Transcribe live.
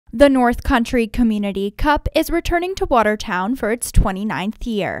The North Country Community Cup is returning to Watertown for its 29th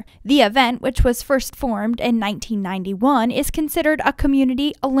year. The event, which was first formed in 1991, is considered a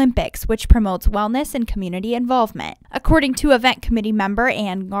community Olympics, which promotes wellness and community involvement. According to event committee member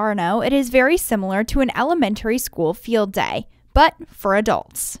Ann Garno, it is very similar to an elementary school field day, but for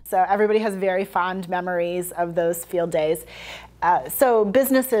adults. So everybody has very fond memories of those field days. So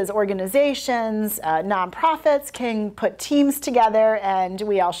businesses, organizations, nonprofits can put teams together and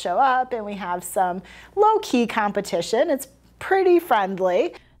we all show up and we have some low-key competition. It's pretty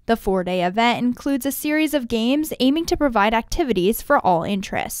friendly. The 4-day event includes a series of games aiming to provide activities for all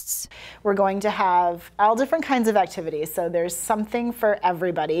interests. We're going to have all different kinds of activities, so there's something for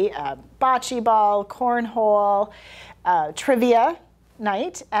everybody. Bocce ball, cornhole, trivia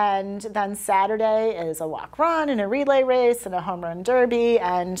night, and then Saturday is a walk-run and a relay race and a home run derby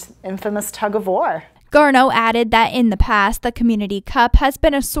and infamous tug of war. Garno added that in the past, the Community Cup has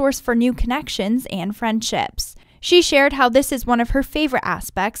been a source for new connections and friendships. She shared how this is one of her favorite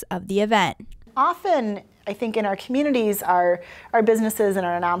aspects of the event. Often, I think in our communities, our businesses and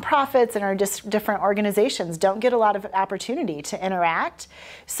our nonprofits and our different organizations don't get a lot of opportunity to interact.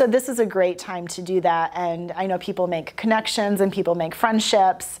 So this is a great time to do that. And I know people make connections and people make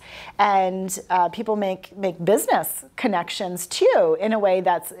friendships and people make business connections too in a way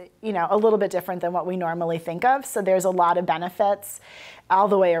that's, you know, a little bit different than what we normally think of. So there's a lot of benefits all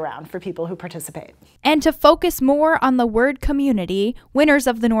the way around for people who participate. And to focus more on the word community, winners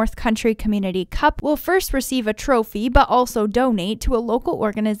of the North Country Community Cup will first receive a trophy but also donate to a local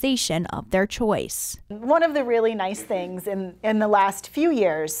organization of their choice. One of the really nice things in the last few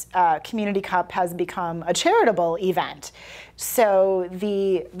years, Community Cup has become a charitable event. So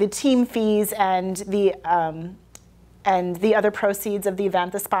the team fees and the other proceeds of the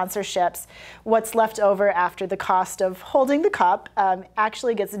event, the sponsorships, what's left over after the cost of holding the cup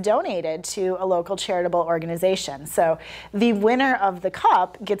actually gets donated to a local charitable organization. So the winner of the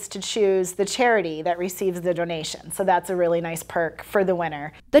cup gets to choose the charity that receives the donation. So that's a really nice perk for the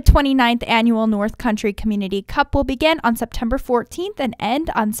winner. The 29th Annual North Country Community Cup will begin on September 14th and end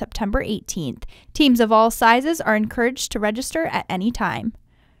on September 18th. Teams of all sizes are encouraged to register at any time.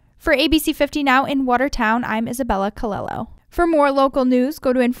 For ABC 50 Now in Watertown, I'm Isabella Colello. For more local news,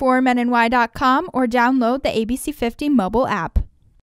 go to informnny.com or download the ABC 50 mobile app.